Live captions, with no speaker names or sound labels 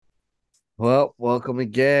Well, welcome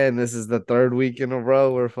again. This is the third week in a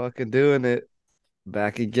row we're fucking doing it.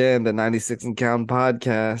 Back again, the 96 and Count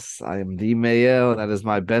podcast. I am the Mayo. That is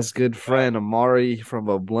my best good Back. friend, Amari, from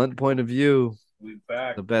a blunt point of view. We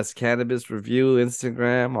back. The best cannabis review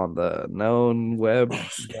Instagram on the known web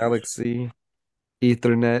Excuse galaxy,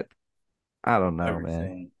 Ethernet. I don't know, man.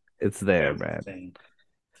 everything. It's there, man. Everything.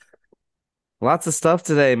 Lots of stuff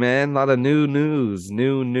today, man. A lot of new news.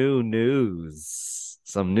 New news.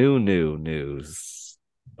 Some new news.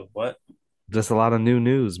 The what? Just a lot of new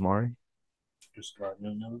news, Mari. Just about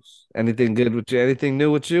new news. Anything good with you? Anything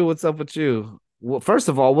new with you? What's up with you? Well, first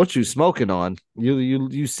of all, what you smoking on?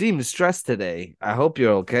 You seem stressed today. I hope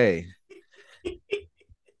you're okay. I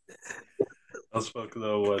was fucking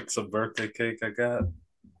on what? Some birthday cake I got?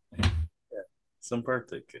 Yeah. Some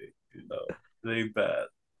birthday cake. It ain't bad.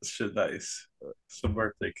 Shit nice. Some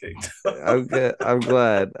birthday cake. I'm good. I'm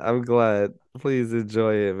glad. I'm glad. Please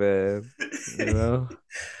enjoy it, man. You know,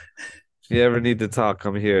 if you ever need to talk,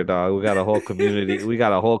 I'm here, dog. We got a whole community. We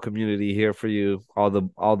got a whole community here for you. All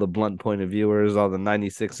the blunt point of viewers, all the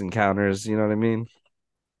 96 encounters. You know what I mean?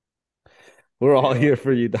 We're all Yeah. here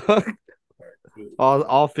for you, dog. All right, cool.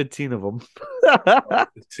 All 15 of them. I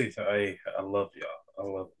love y'all. I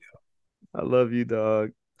love I love you,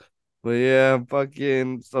 dog. But yeah,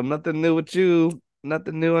 fucking so nothing new with you.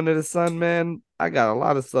 Nothing new under the sun, man. I got a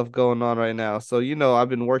lot of stuff going on right now. So I've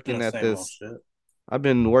been y'all. working The at same old this shit. I've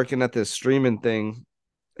been working at this streaming thing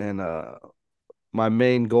and my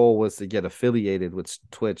main goal was to get affiliated with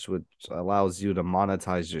Twitch, which allows you to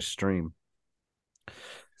monetize your stream.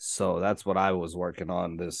 So that's what I was working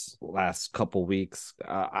on this last couple weeks.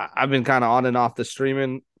 I've been kind of on and off the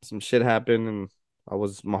streaming. Some shit happened and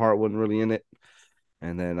my heart wasn't really in it.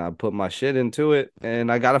 And then I put my shit into it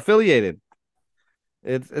and I got affiliated.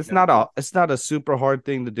 You It's got not the, a super hard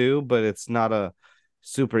thing to do, but it's not a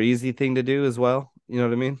super easy thing to do as well. You know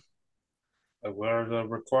what I mean? what are the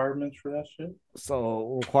requirements for that shit?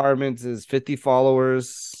 So requirements is 50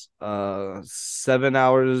 followers, 7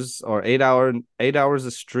 hours or 8 hours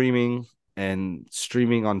of streaming and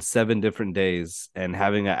streaming on 7 different days and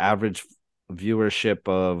having an average viewership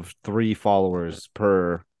of 3 followers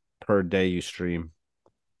per day you stream.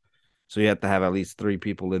 So you have to have at least 3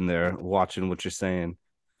 people in there watching what you're saying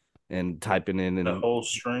and typing in The and whole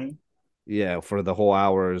stream? yeah, for the whole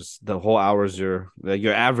hours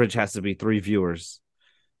your average has to be 3 viewers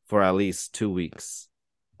for at least 2 weeks,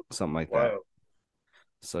 something like that. Wow.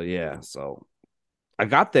 So yeah, so I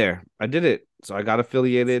got there. I did it. So I got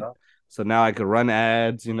affiliated. So now I could run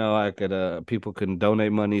ads, I could people can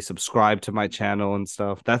donate money, subscribe to my channel and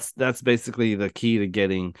stuff. That's basically the key to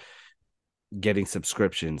getting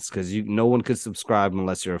subscriptions because you no one could subscribe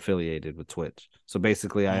unless you're affiliated with Twitch. So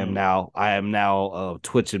basically Mm, I am now a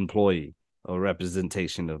Twitch employee, a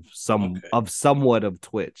representation of okay. somewhat of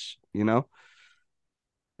Twitch.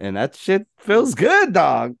 And that shit feels good,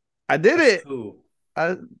 dog. I did That's it. cool.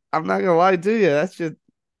 I I'm not gonna lie to you.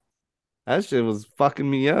 That shit was fucking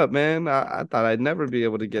me up, man. I thought I'd never be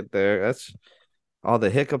able to get there. That's all the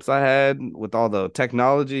hiccups I had with all the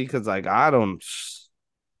technology, because like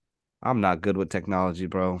I'm not good with technology,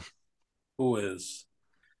 bro. Who is?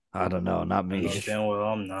 I don't know, not I know me. damn well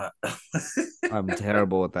I'm not. I'm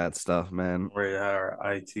terrible with that stuff, man. Ready to hire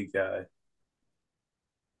an IT guy.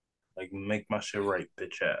 Like make my shit right,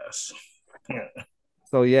 bitch ass.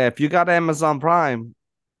 So yeah, if you got Amazon Prime,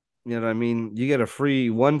 you know what I mean, you get a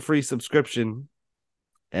free subscription.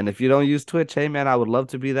 And if you don't use Twitch, hey man, I would love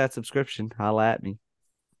to be that subscription. Holla at me.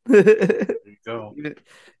 There you go.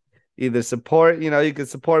 Either support, you can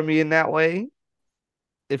support me in that way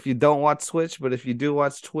if you don't watch Twitch, but if you do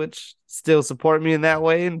watch Twitch, still support me in that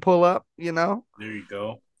way and pull up. There you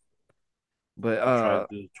go. But I tried to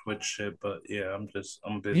do Twitch shit, but yeah, I'm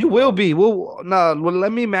you busy will dog. be. Well,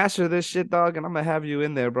 let me master this shit, dog, and I'm gonna have you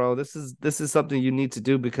in there, bro. This is something you need to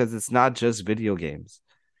do because it's not just video games.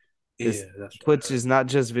 Yeah, It's that's what I Twitch heard. is not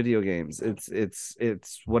just video games.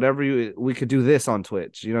 It's whatever we could do this on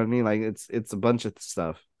Twitch. You know what I mean? Like it's a bunch of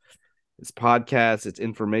stuff. It's podcasts, it's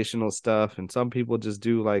informational stuff, and some people just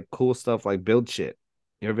do like cool stuff like build shit.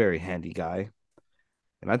 You're a very handy guy.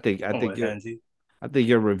 And Oh, it handy. I think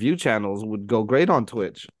your review channels would go great on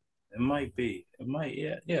Twitch. It might be. It might.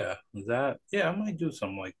 Yeah, yeah. That. Yeah, I might do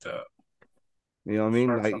something like that. You know what I mean?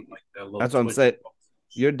 Start something Like like that. Little that's what I'm Twitch. saying.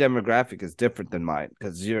 Your demographic is different than mine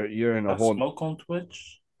because you're in a I whole smoke on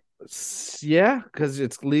Twitch. yeah, because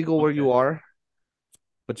it's legal where you Okay. are.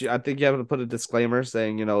 But I think you have to put a disclaimer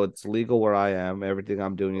saying, it's legal where I am. Everything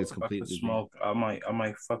I'm doing is Well, if I could completely legal. smoke, I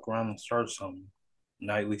might fuck around and start some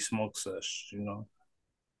nightly smoke sesh.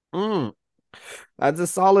 Mm, that's a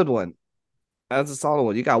solid one. That's a solid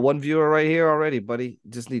one. You got one viewer right here already, buddy.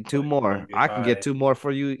 Just need two Like, we're more. gonna get I can get high two more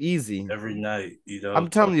for you easy. every night, I'm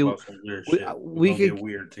telling talk you, about some weird we shit. We're we gonna get could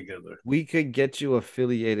weird together. we could get you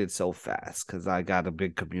affiliated so fast because I got a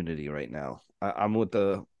big community right now. I'm with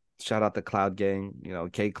the shout out the Cloud Gang,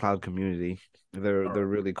 K Cloud community. All They're right.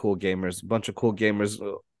 really cool gamers. A bunch of cool gamers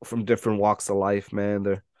from different walks of life, man.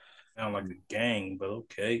 They're Sound like a gang, but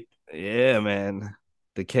okay. Yeah, man.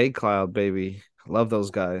 The K Cloud, baby. Love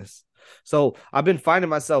those guys. So I've been finding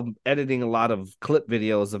myself editing a lot of clip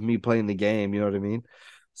videos of me playing the game, you know what I mean?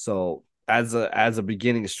 So as a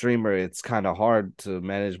beginning streamer, it's kind of hard to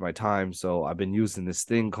manage my time. So I've been using this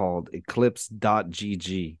thing called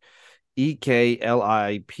eclipse.gg.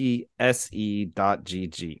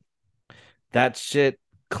 EKLIPSE.gg. That shit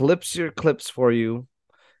clips your clips for you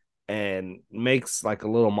and makes like a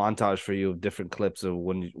little montage for you of different clips of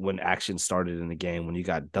when action started in the game, when you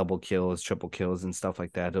got double kills, triple kills, and stuff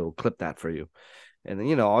like that. It'll clip that for you, and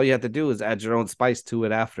then all you have to do is add your own spice to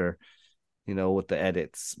it after, with the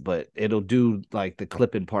edits. But it'll do like the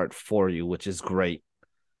clipping part for you, which is great.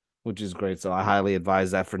 Which is great. So I highly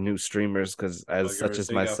advise that for new streamers, because as Like, such ever as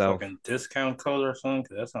say you got a myself, fucking discount code or something?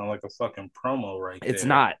 Cause that sounds like a fucking promo right it's there.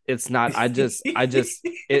 not. It's not. I just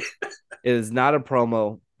it is not a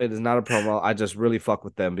promo. It is not a promo. I just really fuck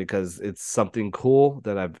with them because it's something cool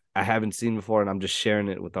that I haven't seen before, and I'm just sharing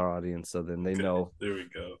it with our audience so then they Okay, know. there we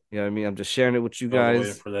go. You know what I mean? I'm just sharing it with you I was waiting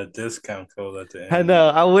guys. for that discount code at the I end. know.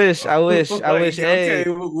 I wish. I wish. I wish. Like, okay, Hey,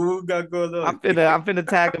 what we got going on? I'm finna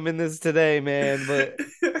tag them in this today, man. But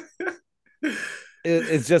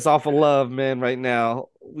it's just off of love, man. Right now,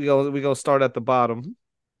 we go start at the bottom.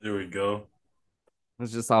 There we go.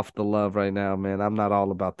 It's just off the love right now, man. I'm not all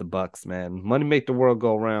about the bucks, man. Money make the world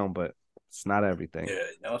go round, but it's not everything.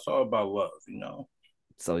 Yeah, it's all about love.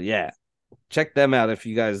 So yeah, check them out if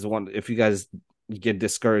you guys want. If you guys get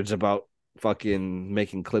discouraged about fucking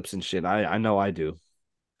making clips and shit, I know I do.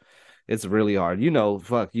 It's really hard.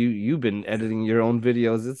 Fuck you. You've been editing your own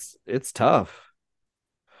videos. It's tough.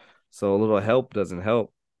 So a little help doesn't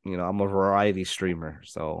help. I'm a variety streamer,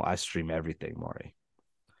 so I stream everything, Maury.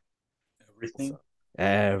 So Everything.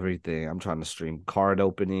 everything. I'm trying to stream card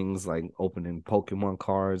openings, like opening Pokemon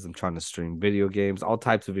cards. I'm trying to stream video games, all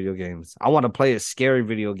types of video games. I want to play a scary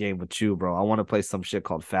video game with you, bro. I want to play some shit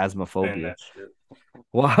called And Phasmophobia. that shit.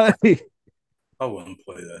 Why? I wouldn't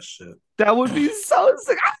play that shit. That would be so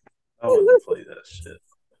sick. I wouldn't play that shit.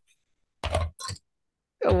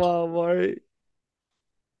 Come on, Maury.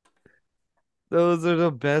 Those are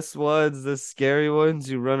the best ones, the scary ones.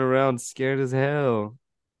 You run around scared as hell.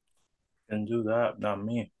 Can do that, not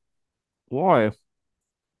me. Why? I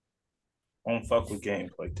don't fuck with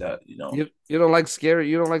games like that. You don't like scary?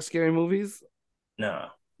 You don't like scary movies? Nah,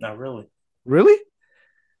 not really. Really?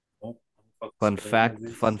 Don't fuck with Fun scary fact,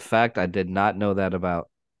 fun movies. fact, I did not know that about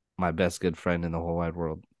my best good friend in the whole wide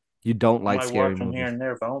world. You don't I like might scary watch them here movies. and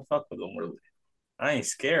there, but I don't fuck with them really. I ain't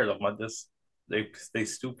scared of them. I just they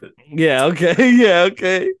stupid. Yeah, okay. Yeah,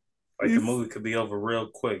 okay. Like the movie could be over real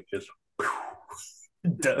quick, just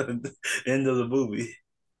done. End of the movie.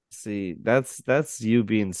 See, that's you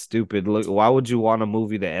being stupid. Look, why would you want a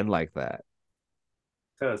movie to end like that?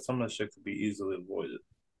 Because some of the shit could be easily avoided.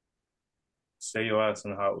 Stay your ass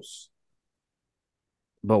in the house.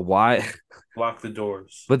 But why? Lock the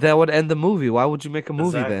doors. But that would end the movie. Why would you make a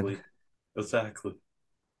movie then? Exactly. Exactly.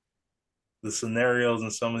 The scenarios in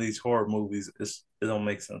some of these horror movies it don't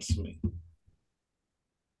make sense to me.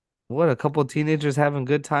 What, a couple of teenagers having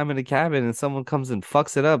good time in a cabin and someone comes and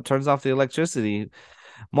fucks it up, turns off the electricity.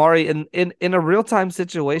 Mari, in a real time Who the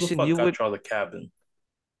situation, fuck you got would y'all the cabin?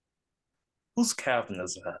 Whose cabin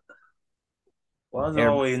is that? Why is it Air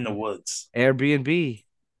all the way in the woods? Airbnb.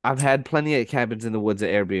 I've had plenty of cabins in the woods at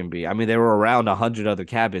Airbnb. I mean, there were around 100 other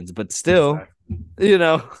cabins, but still, Exactly. you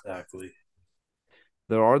know, Exactly.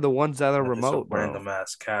 there are the ones that are And it's a remote, bro. random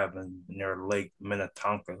ass cabin near Lake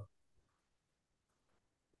Minnetonka.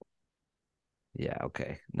 Yeah,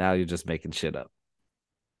 okay. Now you're just making shit up.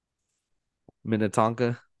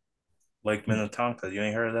 Minnetonka. Lake Minnetonka. You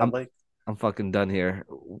ain't heard of that I'm lake? I'm fucking done here.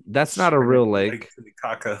 That's not a Straight up real Lake lake.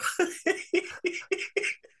 Titicaca.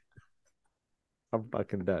 I'm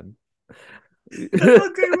fucking done.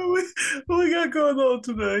 Okay, what we got going on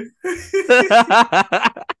today?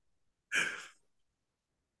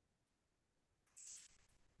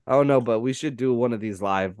 I don't know, but we should do one of these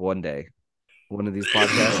live one day. One of these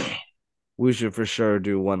podcasts. We should for sure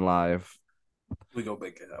do one live. We gonna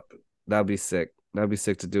make it happen. That'd be sick. That'd be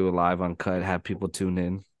sick to do a live uncut, have people tune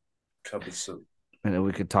in, Coming soon. and then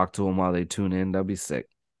we could talk to them while they tune in. That'd be sick.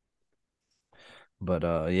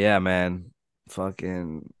 But yeah, man,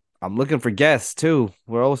 fucking. I'm looking for guests too.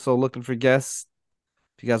 We're also looking for guests.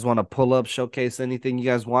 If you guys want to pull up, showcase anything you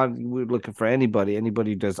guys want, we're looking for anybody.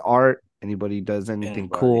 Anybody who does art, anybody who does anything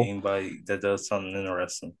cool. Anybody that does something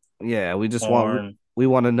interesting. Yeah, we just want Porn, we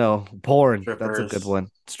want to know. Porn, that's a good strippers, one.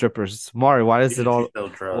 Strippers. Mari, why is it even if you all sell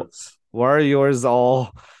drugs. why are yours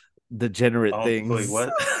all I degenerate don't wait, things?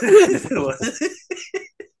 what? What?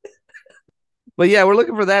 But yeah, we're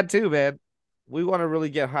looking for that too, man. We want to really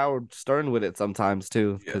get Howard Stern with it sometimes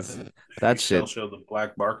too, Yeah. because If you that sell shit. show the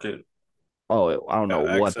black market, Oh, I don't know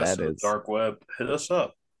got what access that to the is. dark web, hit us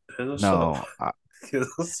up. Hit us up. No, Hit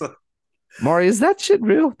us up. Mari, is that shit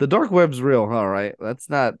real? The dark web's real, all right. That's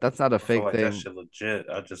not a I feel fake like that thing. shit legit.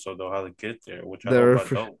 I just don't know how to get there, which I hope There, I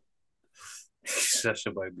don't. That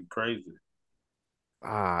shit might be crazy.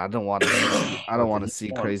 I don't want to see. I don't But the want to see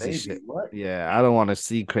newborn crazy baby, shit. what? Yeah, I don't want to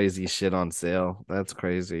see crazy shit on sale. That's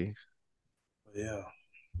crazy. Yeah.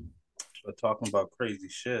 But talking about crazy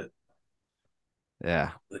shit,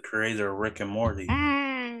 Yeah. the creator of Rick and Morty,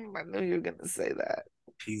 I knew you were gonna say that.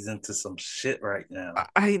 he's into some shit right now.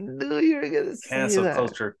 I knew you were gonna say Cancel that.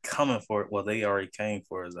 culture coming for it. Well, they already came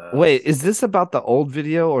for his Wait, ass. is this about the old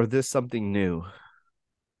video or this something new?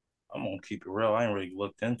 I'm gonna keep it real. I ain't really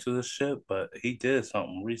looked into this shit, but he did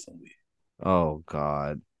something recently. Oh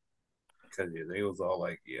God. Because yeah, they was all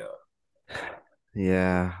like, yeah,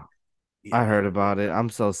 Yeah, I yeah. heard about it. I'm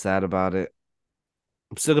so sad about it.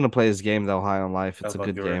 I'm still gonna play this game though, High on Life. I It's was a about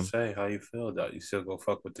to good get ready to game. say, how you feel about it? You still go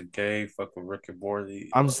fuck with the gay, fuck with Rick and Morty.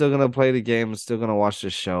 I'm still gonna play the game. I'm still gonna watch the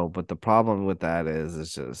show. But the problem with that is,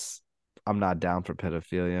 it's just I'm not down for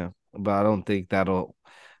pedophilia. But I don't think that'll.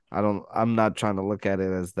 I don't. I'm not trying to look at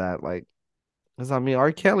it as that. Like, because I mean,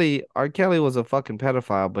 R. Kelly was a fucking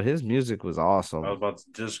pedophile, but his music was I was awesome. about to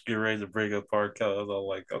just get ready to bring up R. Kelly. I was all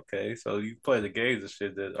like, okay, so you play the games and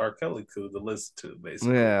shit that R. Kelly cool to listen to,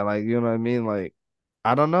 basically. Yeah, like you know what I mean. Like,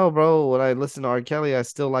 I don't know, bro. When I listen to R. Kelly, I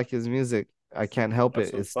still like his music. I can't help I it.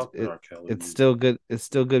 still fuck with R. Kelly It's music. still good. It's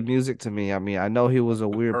still good music to me. I mean, I know he was a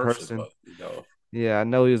Good weird person, person. but you know, Yeah, I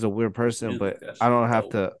know he was a weird his person, music, but that I shit don't have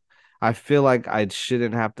dope. to. I feel like I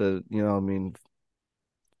shouldn't have to, I mean,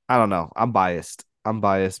 I don't know. I'm biased. I'm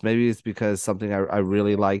biased. Maybe it's because something I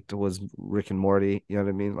really liked was Rick and Morty. You know what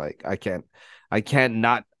I mean? Like I can't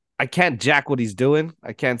not, I can't jack what he's doing.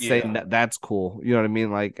 I can't say Yeah, that's cool. You know what I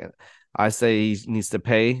mean? Like I say he needs to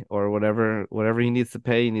pay or whatever he needs to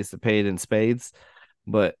pay it in spades.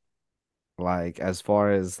 But like as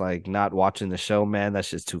far as like not watching the show, man, that's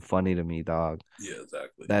just too funny to me, dog. yeah,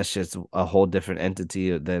 exactly. That's just a whole different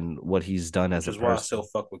entity than what he's done as Which a is why I still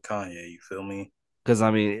person. fuck with Kanye. You feel me? Cause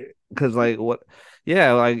I mean, cause like what?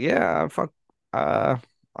 Yeah, like yeah, I fuck. Uh,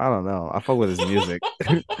 I don't know. I fuck with his music.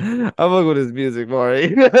 I fuck with his music, Maury.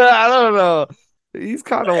 I don't know. He's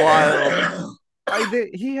kind of wild.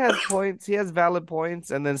 He has points. He has valid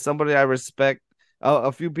points, and then somebody I respect.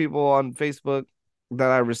 A few people on Facebook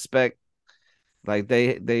that I respect, like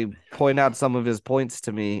they point out some of his points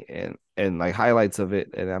to me and like highlights of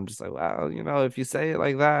it, and I'm just like, wow, if you say it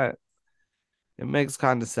like that, it makes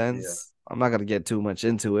kind of Yeah. sense. I'm not gonna get too much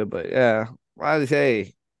into it, but yeah.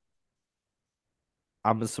 Hey,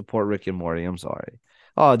 I'm gonna support Rick and Morty. I'm sorry.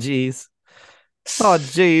 Oh geez. Oh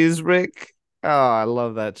geez, Rick. Oh, I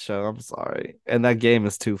love that show. I'm sorry. And that game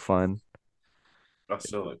is too fun. I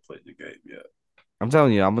still like played the game yet. I'm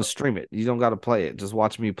telling you, I'm gonna stream it. You don't gotta play it. Just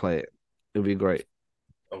watch me play it. It'll be great.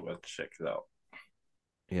 I'm gonna check it out.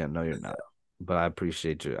 Yeah, no, you're not. But I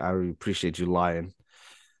appreciate you. I appreciate you lying.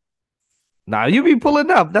 Now you be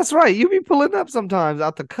pulling up. That's right. You be pulling up sometimes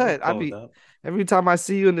out the I'll cut. I pull it be up. every time I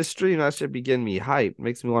see you in the stream, that should be getting me hype.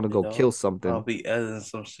 Makes me want to You go kill know, I'll something. be editing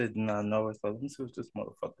some shit and I know it's like, let me see what this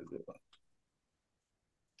motherfucker doing.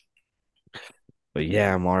 But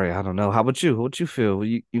yeah, Mari, I don't know. How about you? What you feel?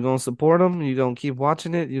 You gonna support him? You gonna keep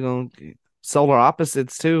watching it? You gonna solar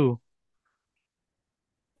opposites too?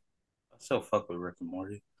 I still fuck with Rick and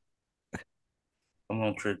Morty. I'm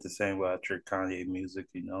gonna treat the same way I treat Kanye music,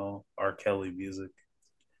 you know, R. Kelly music.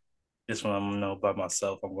 Just when I'm by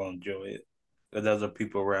myself, I'm gonna enjoy it. But other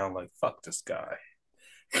people around like, fuck this guy.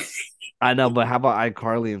 I know, but how about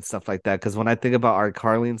iCarly and stuff like that? Because when I think about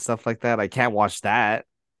iCarly and stuff like that, I can't watch that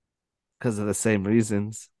because of the same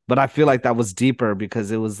reasons. But I feel Yeah, like that was deeper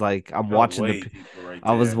because it was like that way deeper right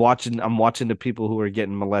there. I'm watching the people who are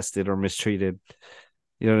getting molested or mistreated.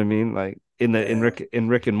 You know what I mean? Like Yeah, in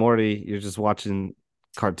Rick and Morty, you're just watching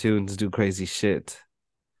cartoons do crazy shit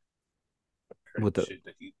crazy with the shit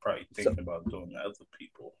that he's probably so, thinking about doing to other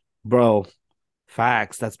people. bro.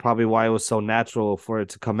 Facts. That's probably why it was so natural for it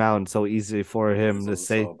to come out and so easy for him to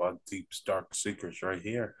It's all say, about deep, dark secrets right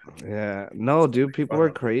here. yeah, no, It's gonna dude, be people are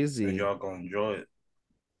fun, and crazy. y'all gonna enjoy it.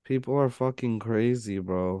 People are fucking crazy,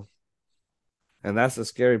 bro. And that's the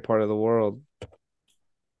scary part of the world.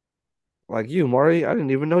 Like you, Maury, I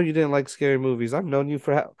didn't even know you didn't like scary movies. I've known you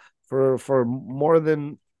for more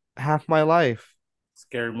than half my life.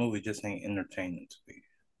 Scary movie just ain't entertaining to me.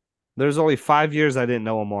 There's only 5 years I didn't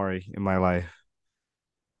know Amari in my life,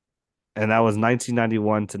 and that was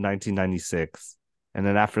 1991 to 1996. And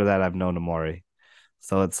then after that, I've known Amari.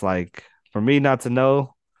 So it's like for me not to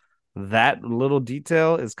know that little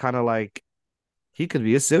detail is kind of like he could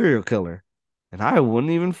be a serial killer, and I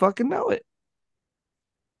wouldn't even fucking know it.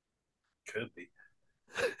 Could be.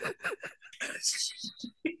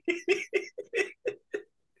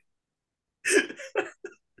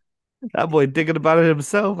 That boy thinking about it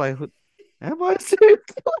himself, like, am I serious?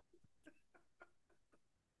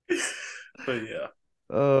 But yeah.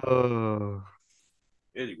 Oh,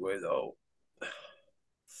 Anyway, though,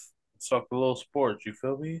 let's talk a little sports. You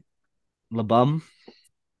feel me? LeBum,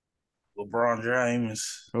 LeBron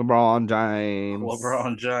James. LeBron James.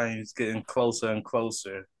 LeBron James getting closer and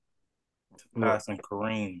closer to All passing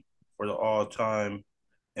Kareem for the all-time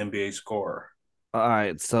NBA scorer.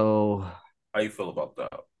 right, so How you feel about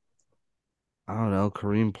that? I don't know.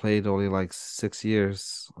 Kareem played only like 6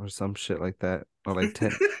 years or some shit like that, or like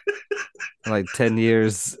 10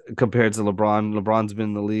 years compared to LeBron. LeBron's been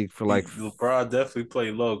in the league for like, LeBron definitely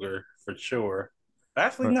played longer for sure.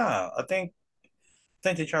 Actually, for, nah. I think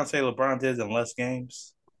they're trying to say LeBron did in less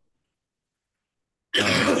games.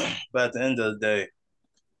 uh, But at the end of the day,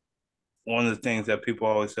 one of the things that people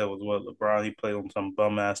always said was what LeBron he played on some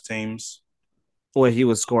bum ass teams. boy, he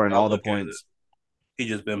was scoring I all the look at it, points. he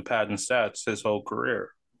just been padding stats his whole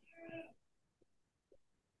career.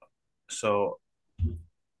 So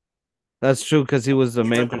That's true because he was the his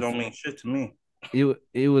main. record don't mean shit to me. He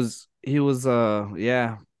was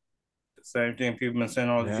yeah, The same thing people been saying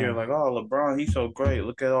all these years, yeah. like, oh, LeBron, he's so great.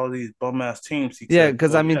 Look at all these bum ass teams he Yeah, said.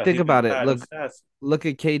 because Well, I mean, yeah, think he's been about it. padding Look, stats. look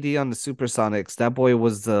at KD on the Supersonics. That boy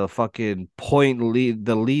was the fucking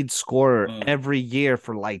the lead scorer Mm, every year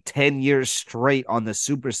for like 10 years straight on the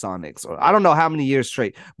Supersonics. Or I don't know how many years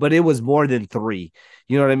straight, but it was more than three.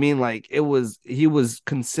 You know what I mean? Like he was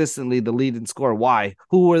consistently the leading scorer. Why?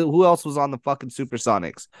 Who else was on the fucking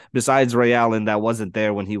Supersonics besides Ray Allen that wasn't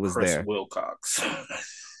there when he was Chris there? Wilcox.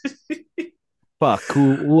 Fuck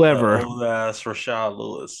whoever. Old ass Rashad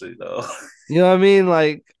Lewis, you know. You know what I mean?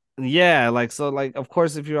 Like, yeah, like so, like of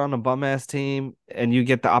course, if you're on a bum ass team and you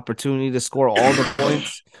get the opportunity to score all the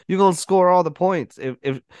points, you're gonna score all the points.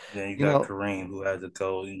 If Then you you got know, Kareem who had to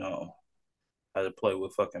go, had to play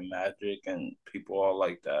with fucking Magic and people all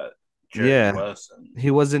like that. Jerry yeah, West and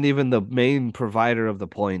he wasn't even the main provider of the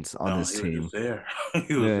points on no, his he was team. just there.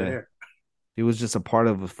 He was Yeah, there. he was just a part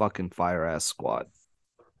of a fucking fire ass squad.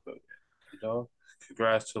 But,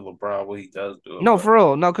 congrats to LeBron what he does do, No, but for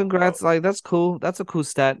real. No, congrats. Like that's cool. That's a cool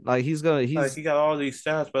stat. Like like he's. he got all these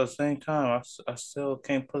stats, but at the same time, I still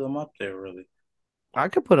can't put him up there really. I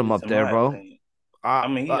could put At him least up in there, my bro. opinion. I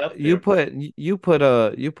mean, he up You there, but put you put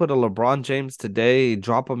a LeBron James today,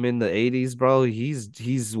 drop him in the 80s, bro.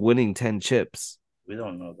 He's winning 10 chips. we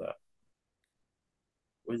don't know that.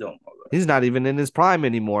 We don't know that. He's not even in his prime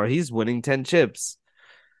anymore. He's winning 10 chips.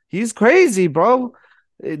 He's crazy, bro.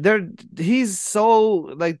 There he's so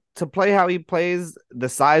like to play how he plays, the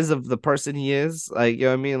size of the person he is, like you know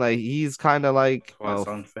what I mean? Like he's kind of like That's why it's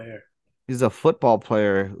unfair. he's a football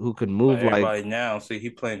player who can But move like everybody now, see, he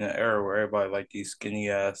playing in an era where everybody like these skinny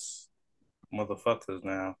ass motherfuckers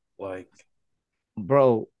now. Like,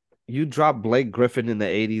 bro. You drop Blake Griffin in the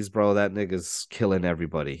 80s, bro. That nigga's killing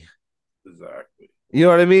everybody. exactly. You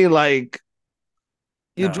know what I mean? Like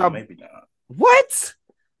you Nah, drop maybe not. what?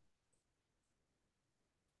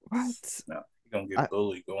 What? No, you're gonna I, get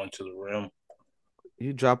bullied going to the rim.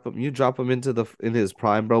 you drop him into the in his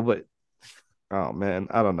prime, bro. But oh man,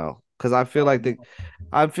 I don't know. Cause I don't know.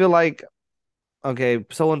 I feel like okay,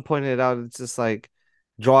 someone pointed it out, it's just like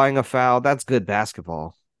drawing a foul, that's good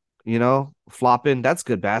basketball. You know, flopping, that's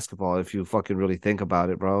good basketball if you fucking really think about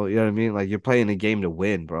it, bro. You know what I mean? Like you're playing a game to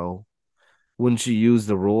win, bro. Wouldn't you use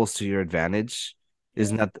the rules to your advantage?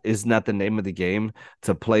 Yeah, Isn't that the name of the game?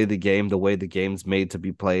 To play the game the way the game's made to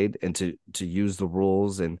be played and to use the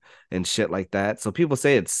rules and shit like that. So people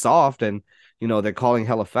say it's soft and they're calling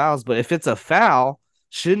hella fouls, but if it's a foul,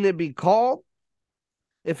 shouldn't it be called?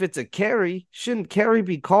 If it's a carry, shouldn't carry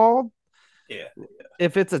be called? yeah,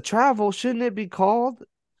 If it's a travel, shouldn't it be called?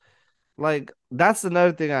 Like that's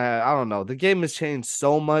another thing I don't know. The game has changed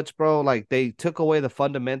so much, bro. Like they took away the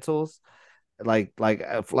fundamentals like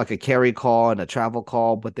a carry call and a travel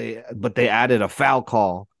call, but they added a foul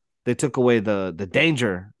call. They took away the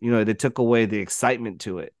danger. They took away the excitement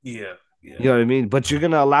to it. yeah. You know Yeah. what I mean? But you're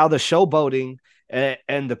gonna allow the showboating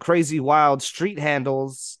and the crazy wild street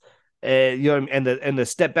handles, you know, and the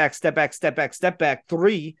step back, step back, step back, step back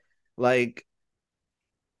three. Like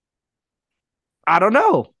I don't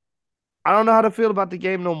know. I don't know how to feel about the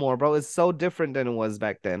game no more, bro. It's so different than it was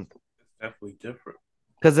back then. It's definitely different.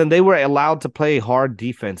 Because then they were allowed to play hard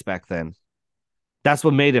defense back then. That's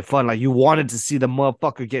what made it fun. Like you wanted to see the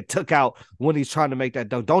motherfucker get took out when he's trying to make that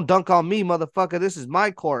dunk. Don't dunk on me, motherfucker. This is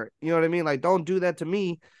my court. You know what I mean? Like don't do that to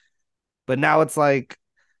me. But now it's like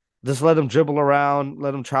just let him dribble around,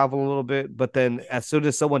 let him travel a little bit. But then as soon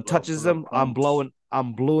as someone touches Little him, pumps.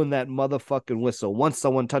 I'm blowing that motherfucking whistle. Once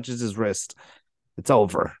someone touches his wrist, it's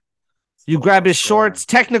over. It's You all grab about his scoring. shorts,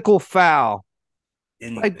 technical foul.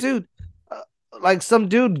 Like, Anything. dude, uh, like some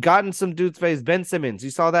dude got in some dude's face. Ben Simmons. You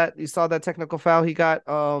saw that? You saw that technical foul he got?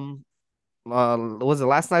 Was it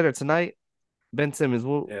last night or tonight? Ben Simmons.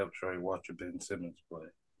 Yeah, I'm sure you watch a Ben Simmons play.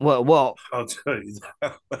 Well, I'll tell you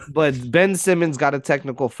that. but Ben Simmons got a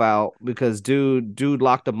technical foul because dude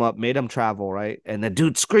locked him up, made him travel, right? And the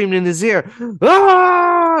dude screamed in his ear,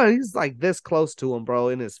 ah! He's like this close to him, bro,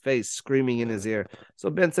 in his face, screaming in his ear. So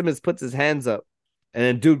Ben Simmons puts his hands up, and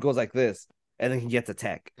then dude goes like this, and then he gets a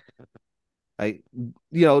tech. Like,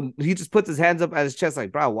 he just puts his hands up at his chest,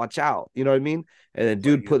 like, bro, watch out. You know what I mean? And then Like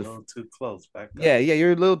dude you're a put, little too close. Back yeah, up. yeah,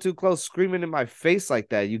 you're a little too close, screaming in my face like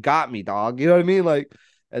that. You got me, dog. You know what I mean? Like,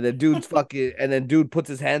 and then dude puts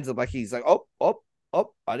his hands up like he's like, oh, oh,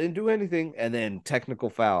 oh, I didn't do anything. And then technical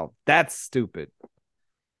foul. That's stupid.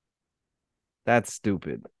 That's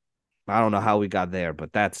stupid. I don't know how we got there,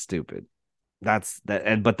 but that's stupid. That's that.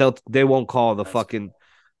 And but they won't call the That's fucking,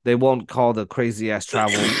 they won't call the crazy ass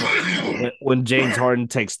travel for when James Harden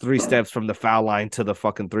takes 3 steps from the foul line to the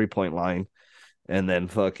fucking 3 point line and then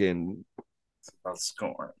fucking it's about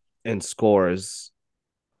scoring. and scores.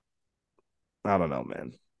 I don't know,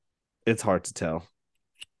 man. It's hard to tell.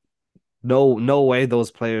 No way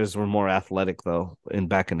those players were more athletic though in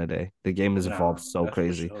back in the day. The game has evolved Nah, so that's for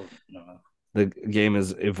crazy. sure. Nah. The game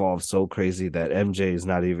has evolved so crazy that MJ is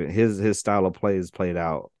not even his style of play is played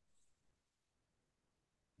out.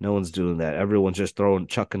 No one's doing that. Everyone's just throwing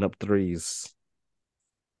chucking up threes.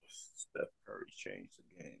 Steph Curry changed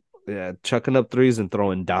the game. Yeah, chucking up threes and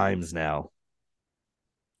throwing dimes now.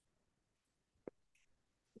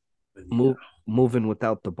 But yeah, Move moving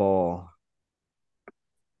without the ball.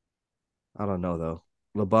 I don't know though.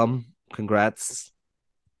 LeBum, congrats.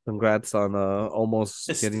 Congrats on almost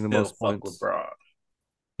it's getting the still most fuck points. LeBron.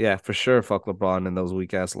 Yeah, for sure. Fuck LeBron and those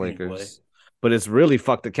weak ass Anyway, Lakers. But it's really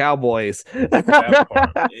fuck the Cowboys. that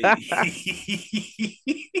part.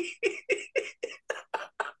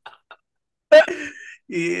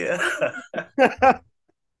 Yeah.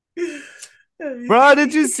 Bro,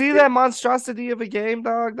 did you see that monstrosity of a game,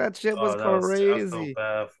 dog? That shit was Oh, I felt crazy.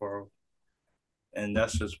 bad for him. And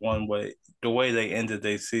that's just one way. The way they ended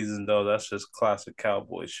their season, though, that's just classic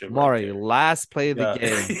Cowboy shit right Mari, there. last play of the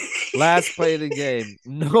Yeah. game. Last play of the game.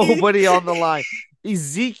 Nobody on the line.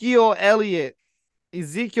 Ezekiel Elliott.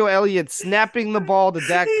 Ezekiel Elliott snapping the ball to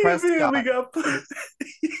Dak He immediately Prescott. got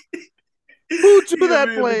Who drew he that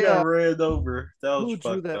immediately play got up? ran over. That was Who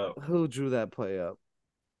drew fucked that? up. Who drew that play up?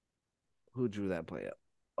 Who drew that play up?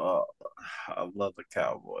 Oh, I love the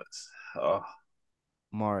Cowboys. Oh,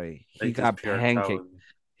 Mari. they He just got pure pancaked. television.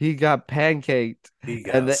 He got pancaked, He and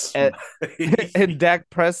got the, and, smacked. and Dak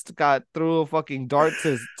Prescott threw a fucking dart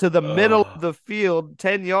to the middle Oh, of the field,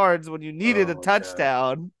 10 yards when you needed oh a my god.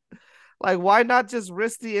 touchdown. Like, why not just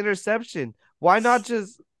risk the interception? Why not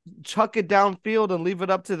just chuck it downfield and leave it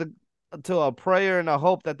up to a prayer and a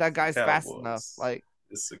hope that that It's the guy's fast enough? Cowboys. Like,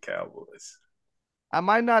 It's the Cowboys. am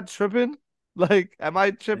I not tripping? Like, am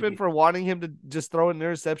I tripping for wanting him to just throw an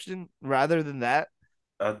interception rather than that?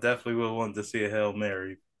 I definitely would want to see a Hail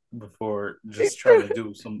Mary before He just trying threw, to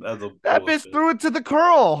do some other that bitch bullshit. threw it to the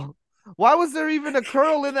curl. Why was there even a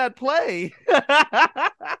curl in that play?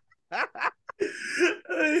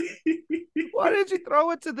 Why did you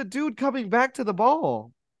throw it to the dude coming back to the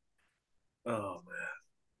ball? Oh man.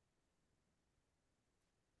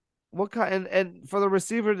 What kind and for the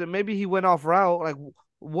receiver that maybe he went off route, like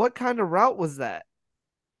what kind of route was that?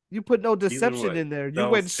 You put no Either deception way, in there. that You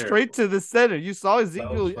was went straight terrible. to the center. You saw That was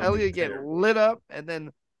Ezekiel fucking Elliott get terrible. lit up, and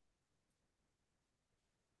then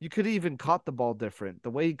you could have even caught the ball different. The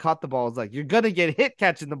way he caught the ball is like you're gonna get hit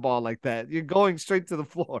catching the ball like that. You're going straight to the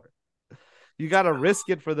floor. You gotta risk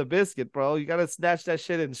it for the biscuit, bro. You gotta snatch that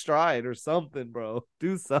shit in stride or something, bro.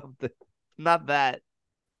 Do something. Not that.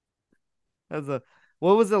 As a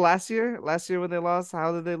what was it last year? Last year when they lost,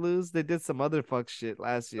 how did they lose? They did some other fuck shit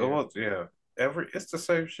last It year. was yeah. It's the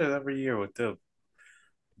same shit every year with them.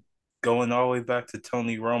 going all the way back to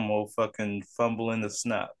Tony Romo fucking fumbling the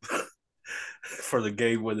snap for the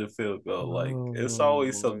game winning field goal. Like it's Oh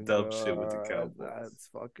always my some dumb shit with the God, Cowboys. that's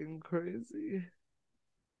fucking crazy.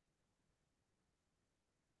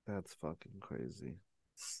 That's fucking crazy.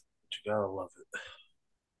 But you gotta love it.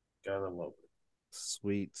 Gotta love it.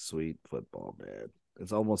 Sweet, sweet football, man.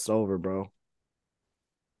 It's almost over, bro.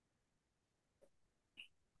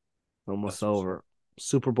 Almost That's what's up. over.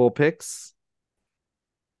 Super Bowl picks.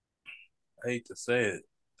 I hate to say it.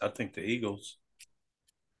 I think the Eagles.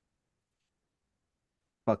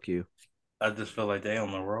 Fuck you. I just feel like they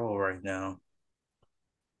on the roll right now.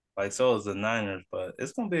 Like so is the Niners, but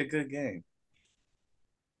it's gonna be a good game.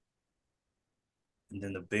 And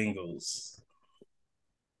then the Bengals,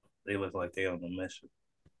 they look like they on the mission.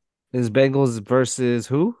 Is Bengals versus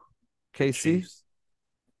who? The KC? Chiefs.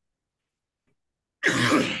 They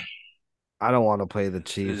I don't want to play the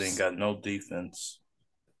ain't Chiefs. got no defense.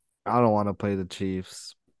 I don't want to play the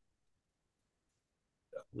Chiefs.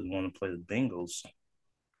 We want to play the Bengals.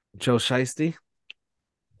 Joe Shiesty?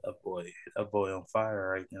 That boy on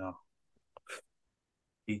fire right now.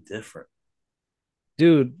 He different.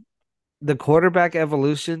 Dude, the quarterback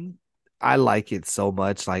evolution, I like it so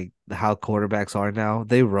much. Like how quarterbacks are now.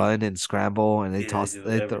 They run and scramble and they Yeah, they toss. do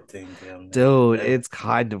They throw. everything damn near. Dude, it's Everything.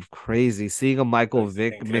 kind of crazy seeing a I Michael used to Vick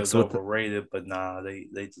think it mixed was with overrated, but nah, they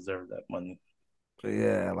deserve that money.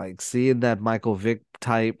 yeah, like seeing that Michael Vick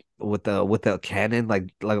type with the cannon,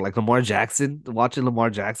 like Lamar Jackson. Watching Lamar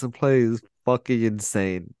Jackson play is fucking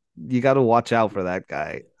insane. You got to watch out for that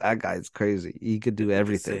guy. That guy's crazy. He could do If he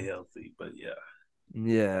could stay everything. healthy, but yeah,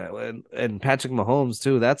 Yeah, and Patrick Mahomes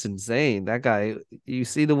too. That's insane. That guy. You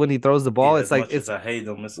see the when he throws the yeah. ball, it's As like much as it's I hate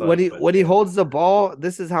him, it's like, but when he damn, holds the ball.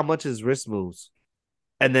 This is how much his wrist moves,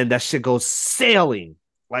 and then that shit goes sailing.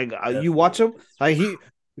 Like you watch definitely him, is. like he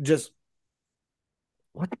just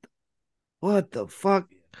what what the fuck.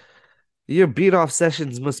 Your beat off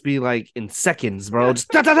sessions must be like in seconds, bro. Just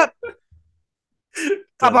da, da, da,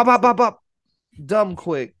 up, Dumb up, up, quick. up, up. Dumb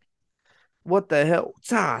quick. What the hell?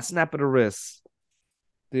 Snap of the wrist.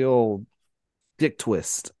 The old dick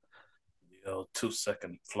twist. 2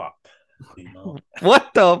 second flop. You know,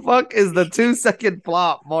 What the fuck is the 2 second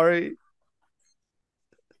flop, Maury?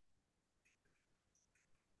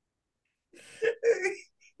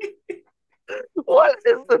 What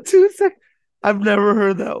is the 2 second? I've never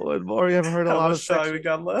heard that one, Maury. I've heard a how lot of much time section. we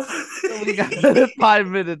got left? We got 5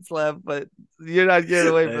 minutes left, but you're not getting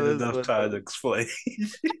away from Ain't this enough one, time to buddy. explain.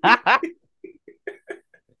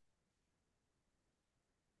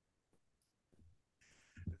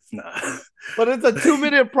 It's not. But it's a 2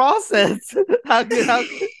 minute process. How could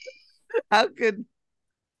how could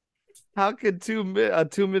a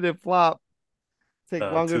 2 minute flop take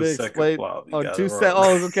longer to 2 second explain? flop. You Oh, got it two set. wrong.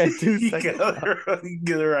 Oh, okay, two You second got flop. it wrong. You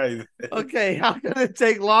get it right. Man. Okay, how could it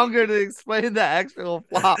take longer to explain the actual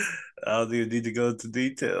flop? I don't even need to go into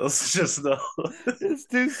details. Just know. It's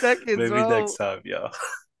 2 seconds, Maybe next bro. time, y'all.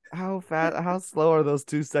 How fast? How slow are those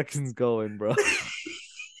 2 seconds going, bro?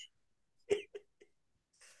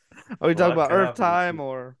 Are we A talking lot about could Earth happen with time you.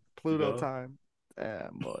 or You Pluto know, time?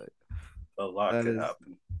 Damn, boy, a lot that could is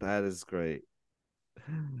happen. that is great.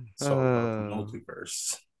 It's all about the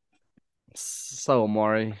multiverse. So,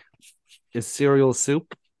 Maury, is cereal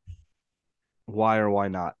soup? Why or why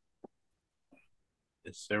not?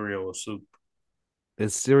 It's cereal or soup.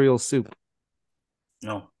 Is cereal soup?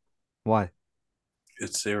 No, Why?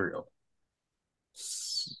 it's cereal.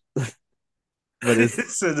 But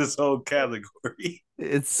It's in this whole category.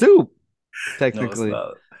 it's soup No, it's technically.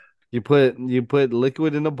 not. You put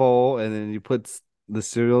liquid in a bowl and then you put the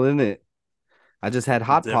cereal in it. I just had The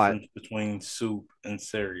hot pot, difference between soup and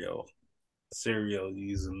cereal. Cereal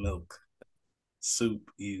uses milk. Soup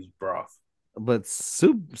uses broth. but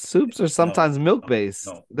soups are No, sometimes milk no, based.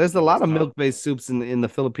 no, There's a no. lot It's of not. milk based soups in the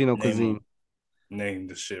Filipino Name cuisine. them. Name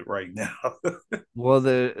the shit right now. Well,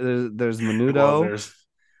 there's Well, menudo. there's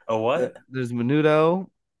a what? There's menudo.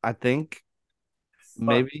 I think Fuck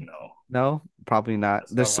maybe no. no, probably not.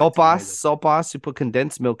 That's There's not like sopas. tomato. Sopas. You put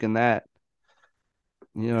condensed milk in that.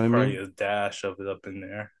 You know what I Probably mean? a dash of it up in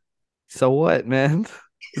there. So what, man?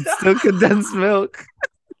 It's still condensed milk.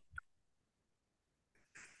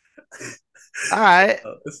 All right.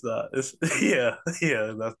 It's not. It's yeah,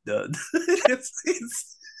 yeah. That's done.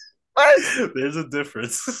 It's What? there's a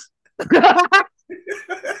difference.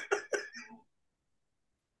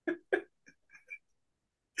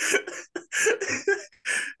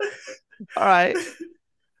 All right.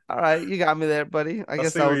 All right. You got me there, buddy. I I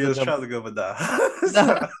guess see that where was you a was dumb. trying to go, but nah.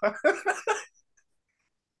 All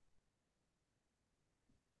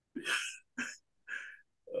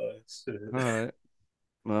Oh, shit. right.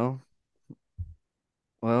 Well.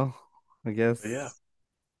 Well, I guess But yeah,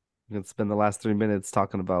 we can spend the last 3 minutes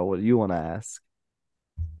talking about what you want to ask.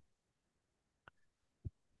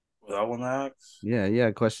 what I want to ask, Yeah,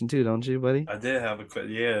 yeah. Question two, don't you, buddy? I did have a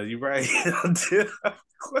question. Yeah, you're right. I did have a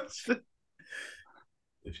question.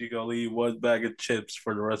 If you go eat one bag of chips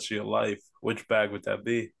for the rest of your life, which bag would that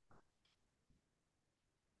be?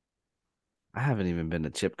 I haven't even been a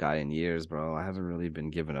chip guy in years, bro. I haven't really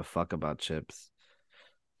been giving a fuck about chips.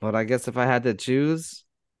 But I guess if I had to choose,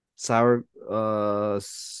 sour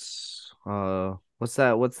what's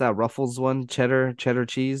that? What's that Ruffles one? Cheddar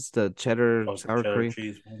cheese, the cheddar Oh, the sour cheddar cream.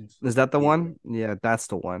 cheese ones. Is that the Yeah, one? Yeah, that's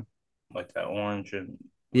the one. like that orange and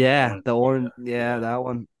Yeah, orange. the Yeah, orange. Yeah, yeah, that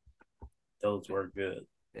one. those were good.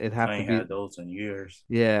 It'd have I to ain't be. had those in years.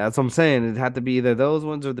 Yeah, that's what I'm saying. It'd have to be either those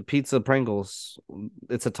ones or the pizza Pringles.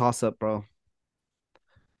 It's a toss up, bro.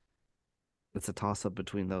 It's a toss up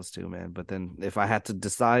between those two, man. But then if I had to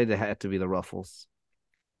decide, it had to be the Ruffles.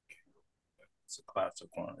 It's a classic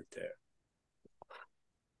one right there.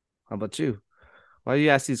 How about you? Why do you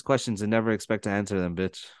ask these questions and never expect to answer them,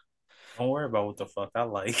 bitch? Don't worry about what the fuck I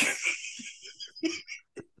like.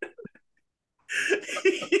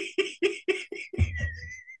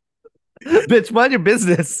 Bitch, mind your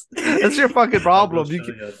business. That's your fucking I'm gonna problem. You show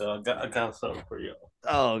can... you though. I got something for you.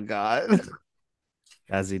 Oh god.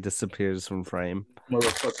 As he disappears from frame.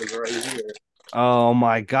 Motherfuckers right here. Oh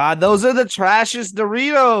my god, those are the trashiest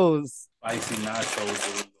Doritos. Spicy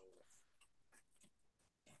nachos.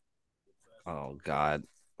 Oh god.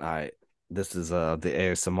 All right. This is the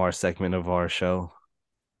ASMR segment of our show.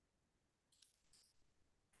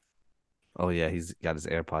 Oh yeah, he's got his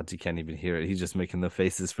AirPods. You can't even hear it. He's just making the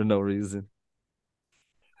faces for no reason.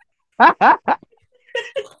 But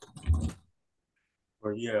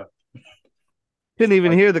yeah, Couldn't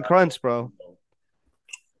even spicy hear the crunch, bro. nachos.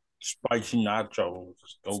 Spicy nachos.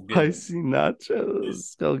 Go get them. Spicy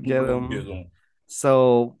nachos. Go get Go get them. them.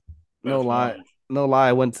 So, no Best lie, ones. no lie.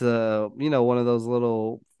 I went to one of those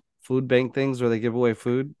little food bank things where they give away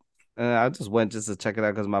food, and I just went just to check it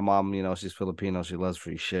out because my mom, she's Filipino. She loves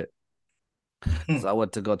free shit. So I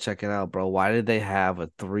went to go check it out, bro. Why did they have a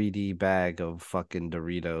 3D bag of fucking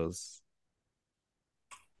Doritos?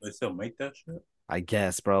 They still make that shit? I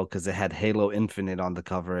guess, bro, because it had Halo Infinite on the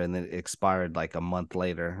cover and it expired like a month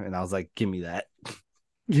later. And I was like, give me that.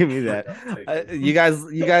 Give me that. I'll take You them. guys,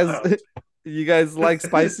 I'll you guys like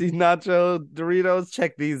spicy nacho Doritos?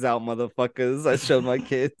 Check these out, motherfuckers. I showed my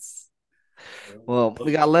kids. Well,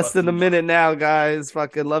 we got less than a minute now, guys.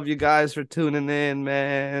 Fucking love you guys for tuning in,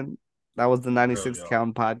 man. That was the Real, 96th yo.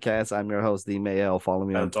 Count Podcast. I'm your host, Email. Follow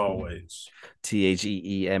me on As Twitter. always.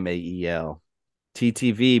 TheEmael.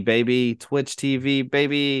 TTV, baby. Twitch TV,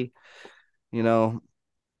 baby. You know,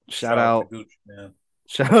 shout Shout out to out. Gucci, man.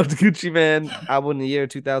 Shout out to Gucci Man. Album in the year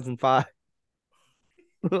 2005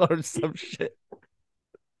 or some shit.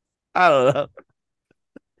 I don't know.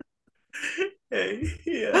 Hey,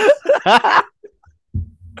 yeah.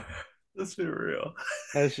 This is real.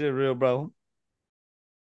 That shit real, bro.